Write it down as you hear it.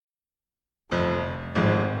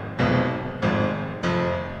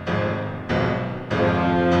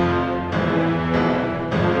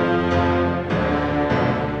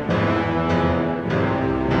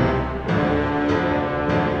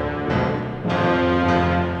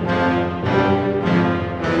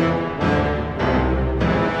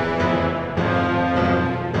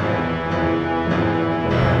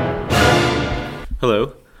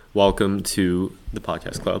Hello, welcome to the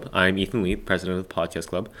Podcast Club. I'm Ethan Lee, president of the Podcast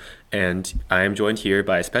Club, and I am joined here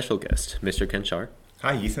by a special guest, Mr. Ken Shar.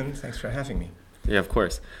 Hi, Ethan. Thanks for having me. Yeah, of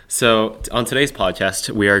course. So on today's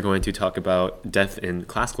podcast, we are going to talk about death in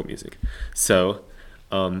classical music. So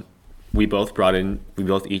we both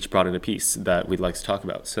each brought in a piece that we'd like to talk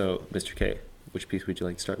about. So, Mr. K, which piece would you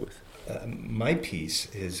like to start with? My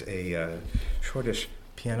piece is a shortish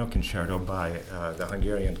piano concerto by the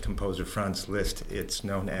Hungarian composer Franz Liszt. It's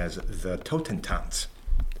known as the Totentanz.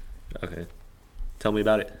 Okay. Tell me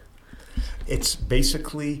about it. It's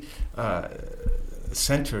basically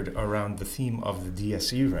centered around the theme of the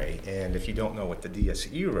Dies Irae. And if you don't know what the Dies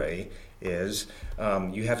Irae is,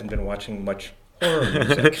 you haven't been watching much horror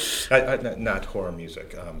music. Not horror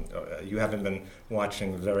music. You haven't been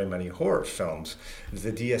watching very many horror films.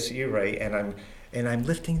 The Dies Irae, and I'm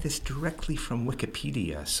lifting this directly from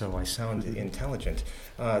Wikipedia, so I sound intelligent.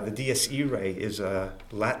 The Dies Irae is a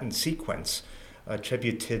Latin sequence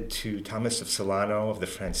attributed to Thomas of Celano of the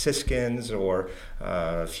Franciscans, or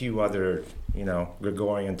a few other,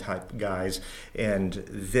 Gregorian-type guys. And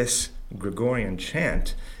this Gregorian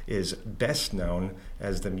chant is best known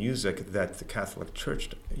as the music that the Catholic Church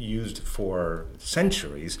used for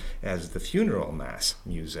centuries as the funeral mass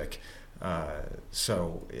music.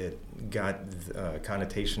 So it got a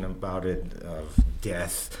connotation about it of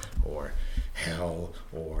death or hell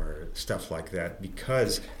or stuff like that,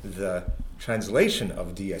 because the translation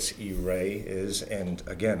of Dies Irae is, and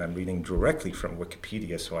again, I'm reading directly from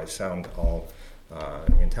Wikipedia, so I sound all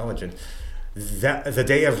intelligent. That the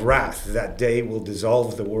day of wrath, that day will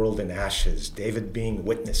dissolve the world in ashes, David being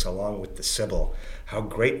witness along with the Sibyl. How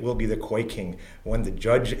great will be the quaking when the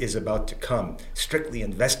judge is about to come, strictly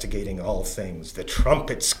investigating all things. The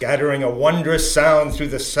trumpet scattering a wondrous sound through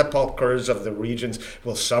the sepulchres of the regions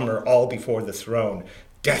will summer all before the throne.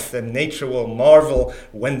 Death and nature will marvel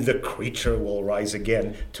when the creature will rise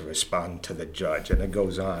again to respond to the judge. And it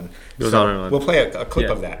goes on. On and on. We'll play a clip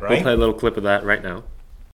of that, right? We'll play a little clip of that right now.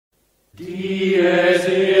 Dies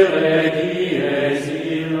irae, dies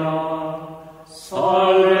illa,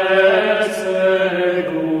 salve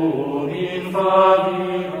segum in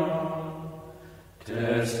favilla,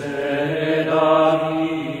 teste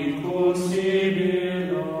David cum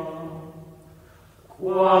sibilla,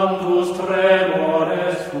 quantus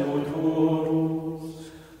tremores futurus,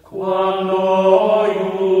 quando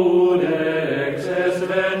iudex es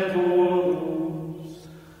venturus,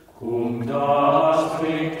 cum das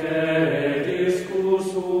stricte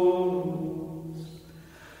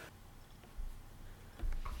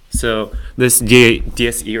So this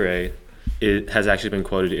Dies Irae has actually been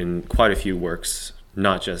quoted in quite a few works,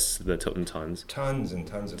 not just the Totentanz. Tons and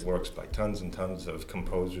tons of works by tons and tons of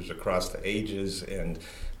composers across the ages and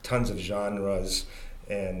tons of genres.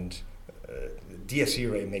 And Dies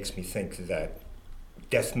Irae makes me think that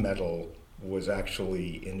death metal was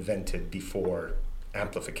actually invented before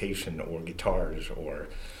amplification or guitars or...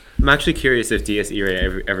 I'm actually curious if Dies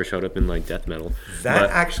Irae ever showed up in like death metal.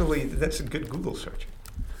 That's a good Google search.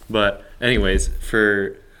 But anyways,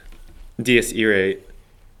 for Dies Irae,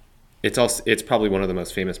 it's probably one of the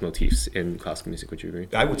most famous motifs in classical music. Would you agree?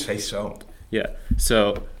 I would say so. Yeah.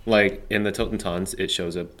 So like in the Totentanz, it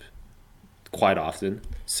shows up quite often.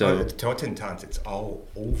 So the Totentanz, it's all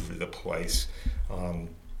over the place.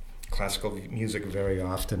 Classical music very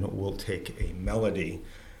often will take a melody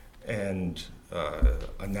and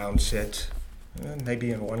announce it,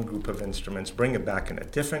 maybe in one group of instruments, bring it back in a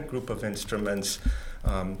different group of instruments,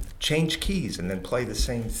 change keys and then play the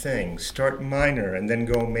same thing, start minor and then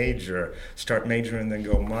go major, start major and then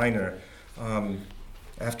go minor.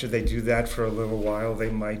 After they do that for a little while, they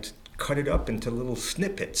might cut it up into little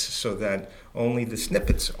snippets so that only the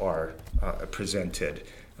snippets are presented.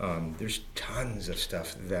 There's tons of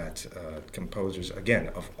stuff that composers, again,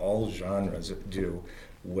 of all genres do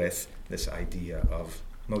with this idea of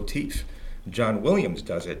motif. John Williams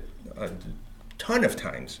does it a ton of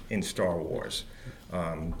times in Star Wars.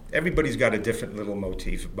 Everybody's got a different little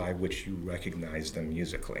motif by which you recognize them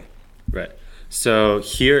musically. Right. So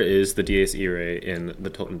here is the Dies Irae in the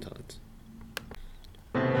Totentanz.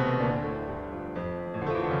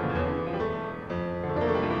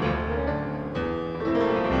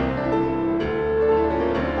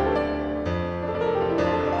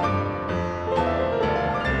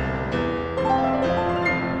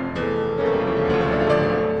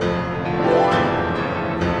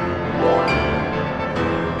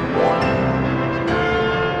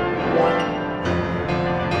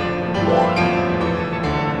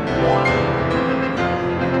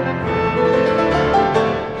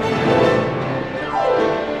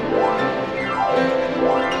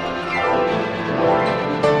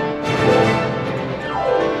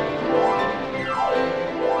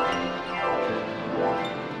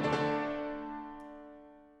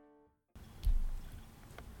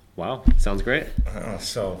 Wow, sounds great.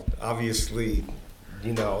 So obviously,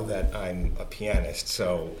 you know that I'm a pianist,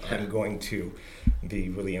 so I'm going to be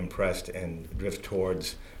really impressed and drift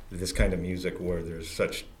towards this kind of music where there's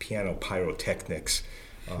such piano pyrotechnics.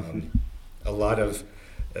 A lot of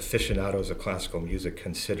aficionados of classical music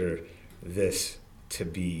consider this to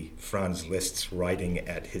be Franz Liszt's writing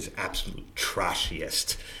at his absolute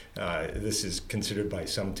trashiest. This is considered by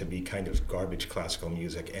some to be kind of garbage classical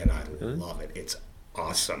music, and I love it. It's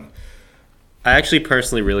awesome. I actually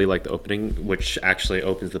personally really like the opening, which actually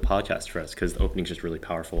opens the podcast for us because the opening's just really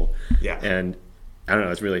powerful. Yeah. And I don't know,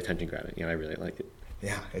 it's really attention grabbing. Yeah, I really like it.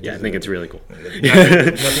 Yeah, I think it's really cool.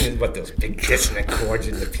 Nothing but those big dissonant chords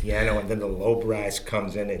in the piano, and then the low brass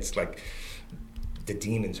comes in. It's like the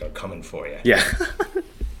demons are coming for you. Yeah.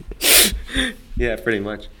 Yeah, pretty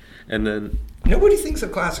much. And then Nobody thinks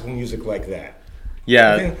of classical music like that.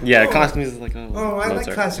 yeah, classical music is like, Oh, I like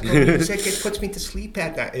Mozart. classical music. It puts me to sleep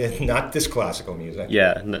at night. Not this classical music.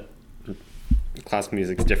 Yeah, no, classical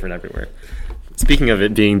music's different everywhere. Speaking of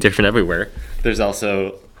it being different everywhere, there's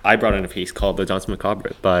also, I brought in a piece called The Danse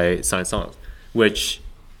Macabre by Saint-Saëns, which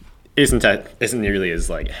isn't nearly as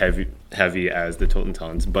like heavy as the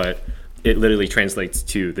Totentanz, but it literally translates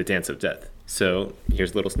to the Dance of Death. So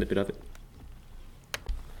here's a little snippet of it.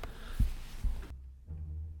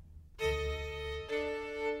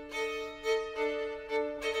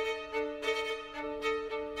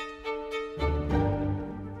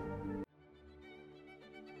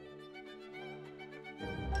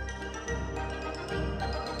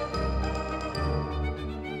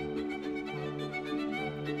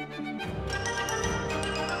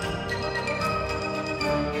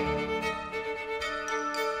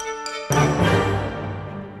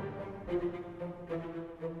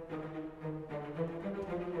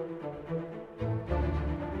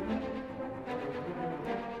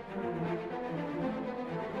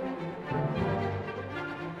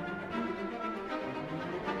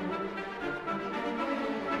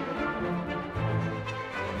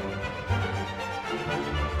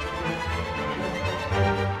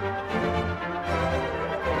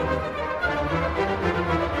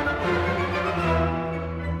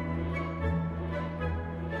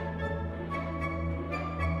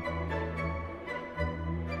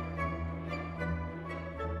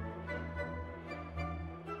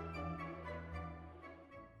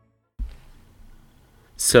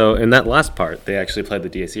 So in that last part, they actually played the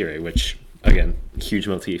Dies Irae, which, again, huge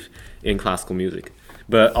motif in classical music.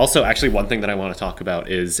 But also, actually, one thing that I want to talk about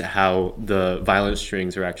is how the violin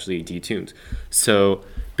strings are actually detuned. So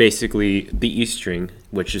basically, the E string,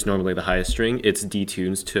 which is normally the highest string, it's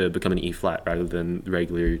detuned to become an E flat rather than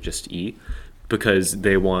regular just E, because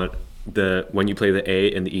they want when you play the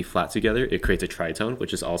A and the E flat together, it creates a tritone,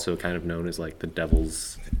 which is also kind of known as like the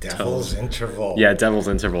devil's Devil's tone. interval. Yeah, devil's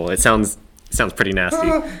interval. It sounds pretty nasty.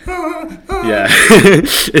 Yeah,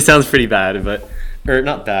 it sounds pretty bad, or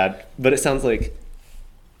not bad, but it sounds like.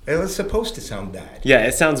 It was supposed to sound bad. Yeah,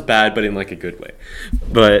 it sounds bad, but in like a good way.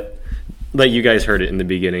 But like you guys heard it in the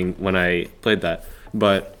beginning when I played that.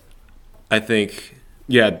 But I think,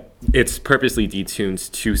 yeah, it's purposely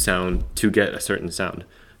detuned to get a certain sound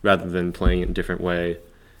rather than playing it in a different way.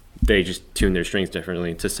 They just tune their strings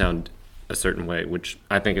differently to sound a certain way, which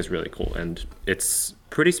I think is really cool. And it's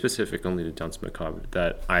pretty specific only to Danse Macabre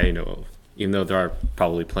that I know of, even though there are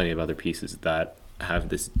probably plenty of other pieces that have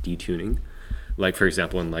this detuning. Like, for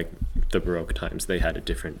example, in like the Baroque times, they had a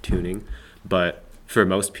different tuning. But for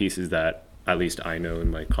most pieces that at least I know in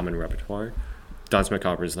my common repertoire, Danse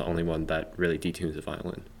Macabre is the only one that really detunes the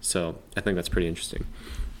violin. So I think that's pretty interesting.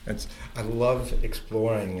 I love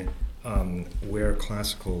exploring where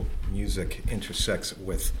classical music intersects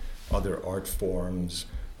with other art forms,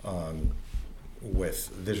 with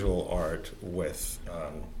visual art, with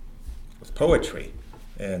poetry.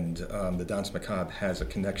 And the Danse Macabre has a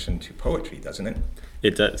connection to poetry, doesn't it?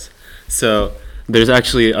 It does. So there's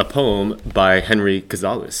actually a poem by Henry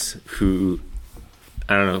Cazalis who,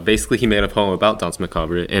 I don't know, basically he made a poem about Danse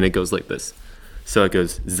Macabre, and it goes like this. So it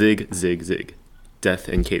goes, zig, zig, zig, death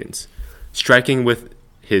and cadence, striking with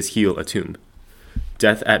his heel a tomb.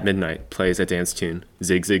 Death at midnight plays a dance tune,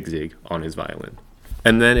 zig, zig, zig, on his violin.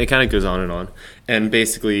 And then it kind of goes on. And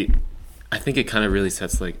basically, I think it kind of really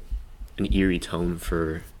sets like an eerie tone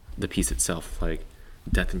for the piece itself, like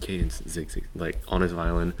death and cadence, zig, zig, like on his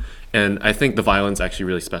violin. And I think the violin's actually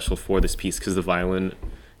really special for this piece because the violin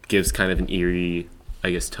gives kind of an eerie,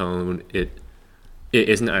 I guess, tone. It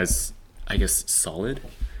isn't as, I guess, solid.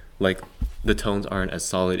 Like the tones aren't as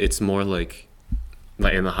solid. It's more like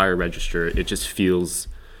in the higher register, it just feels,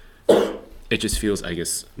 I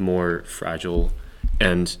guess, more fragile.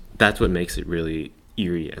 And that's what makes it really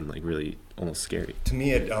eerie and like really almost scary. To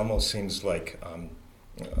me, it almost seems like,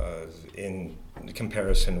 in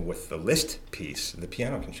comparison with the Liszt piece, the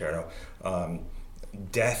piano concerto,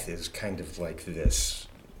 Death is kind of like this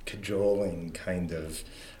cajoling kind of,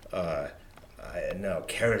 I don't know,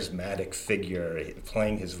 charismatic figure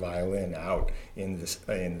playing his violin out in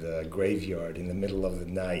the graveyard in the middle of the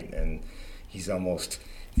night, and he's almost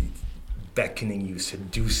beckoning you,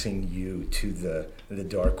 seducing you to the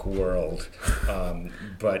dark world,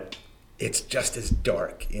 but it's just as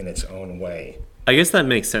dark in its own way. I guess that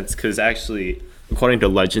makes sense because actually, according to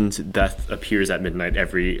legend, Death appears at midnight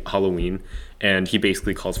every Halloween, and he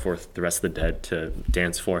basically calls forth the rest of the dead to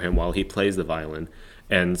dance for him while he plays the violin.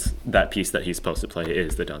 And that piece that he's supposed to play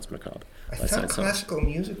is the Danse Macabre. I thought classical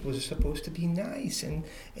music was supposed to be nice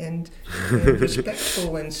and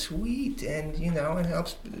respectful and sweet, and it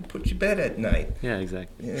helps put you to bed at night. Yeah,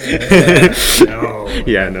 exactly. No,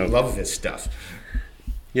 I love this stuff.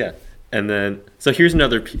 Yeah, and then so here's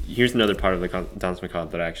another part of the Danse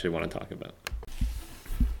Macabre that I actually want to talk about.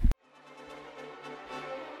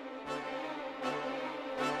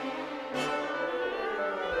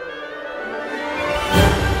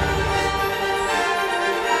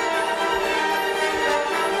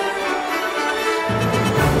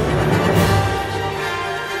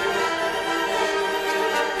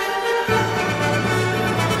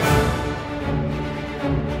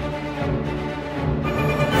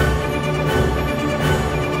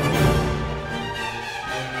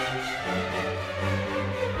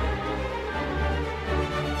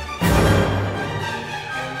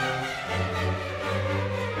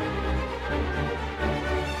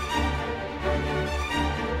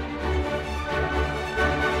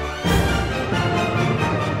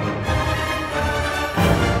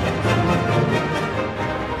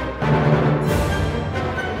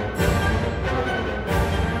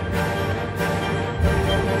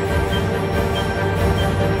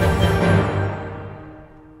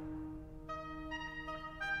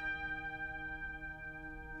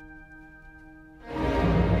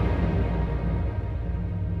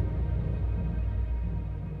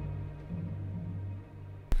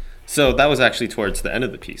 So that was actually towards the end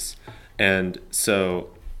of the piece. And so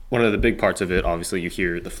one of the big parts of it, obviously, you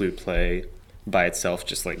hear the flute play by itself,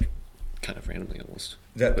 just like kind of randomly almost.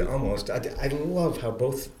 I love how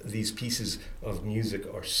both these pieces of music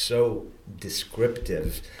are so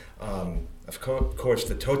descriptive. Of course,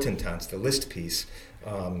 the Totentanz, the Liszt piece,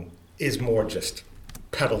 is more just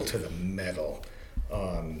pedal to the metal.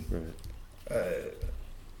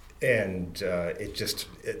 And it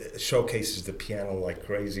showcases the piano like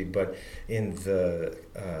crazy. But in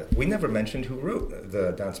we never mentioned who wrote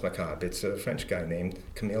the Danse Macabre. It's a French guy named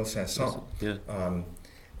Camille Saint-Saëns. Yeah.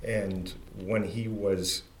 And when he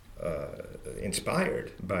was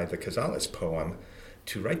inspired by the Casales poem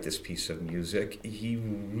to write this piece of music, he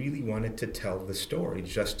really wanted to tell the story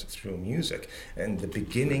just through music. And the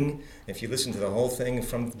beginning, if you listen to the whole thing,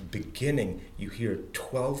 from the beginning, you hear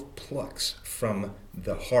 12 plucks from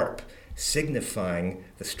the harp, signifying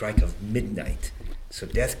the strike of midnight. So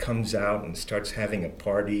Death comes out and starts having a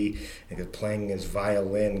party, and playing his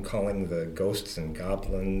violin, calling the ghosts and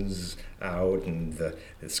goblins out, and the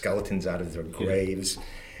skeletons out of their graves.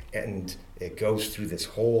 And it goes through this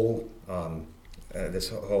whole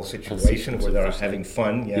situation where they're having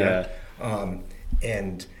fun.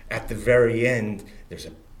 And at the very end, there's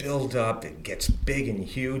a build-up. It gets big and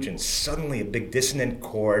huge, and suddenly a big dissonant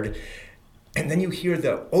chord. And then you hear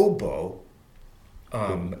the oboe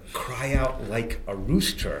cry out like a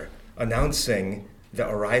rooster, announcing the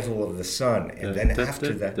arrival of the sun. And then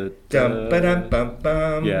after that,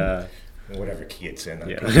 dum-ba-dum-bum-bum. Yeah. Whatever key it's in.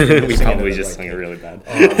 We probably just sang it really bad.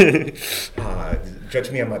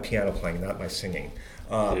 Judge me on my piano playing, not my singing.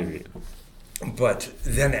 But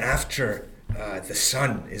then after the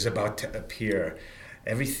sun is about to appear,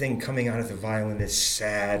 everything coming out of the violin is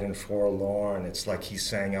sad and forlorn. It's like he's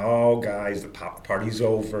saying, oh, guys, the party's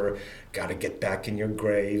over. Got to get back in your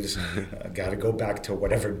graves. Got to go back to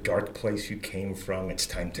whatever dark place you came from. It's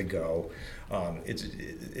time to go.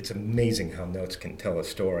 It's amazing how notes can tell a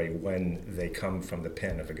story when they come from the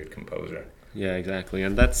pen of a good composer. Yeah, exactly.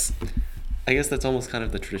 And I guess that's almost kind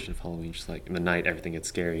of the tradition of Halloween. Just like in the night, everything gets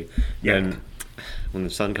scary. Yeah. And when the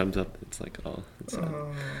sun comes up, it's like, oh, it's sad.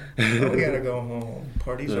 We gotta go home.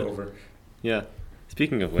 Party's over. Yeah.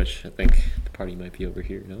 Speaking of which, I think the party might be over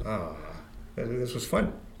here. No? This was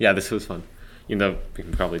fun. Yeah, this was fun. We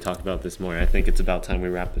can probably talk about this more. I think it's about time we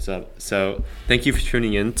wrap this up. So thank you for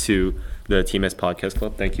tuning in to the TMS Podcast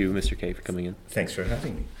Club. Thank you, Mr. K, for coming in. Thanks for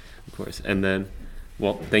having me. Of course. And then,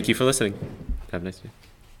 thank you for listening. Have a nice day.